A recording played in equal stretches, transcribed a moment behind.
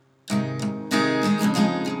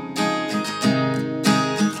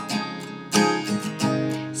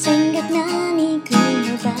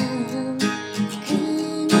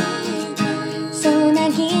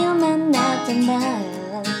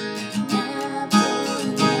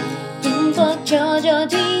젖어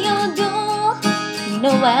뒤어도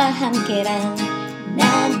너와 함께란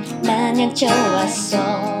난 마냥 좋았어.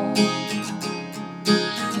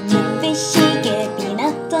 눈빛시계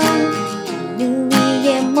빛났던 눈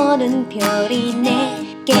위에 모든 별이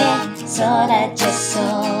내게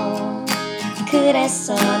쏟아졌어.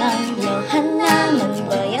 그래서 난 너 하나만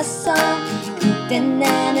보였어. 그때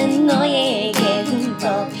나는 너에게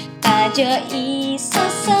흠뻑 빠져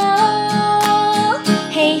있었어.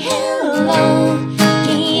 Hey hello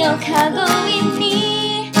기억하고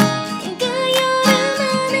있니? 그 여름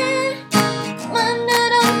안에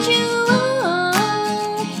만나던 추억.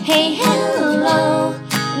 Hey hello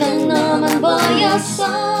난 너만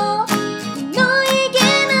보였어. 너에게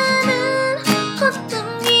나는 어떤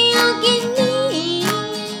기억이니?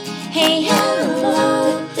 Hey hello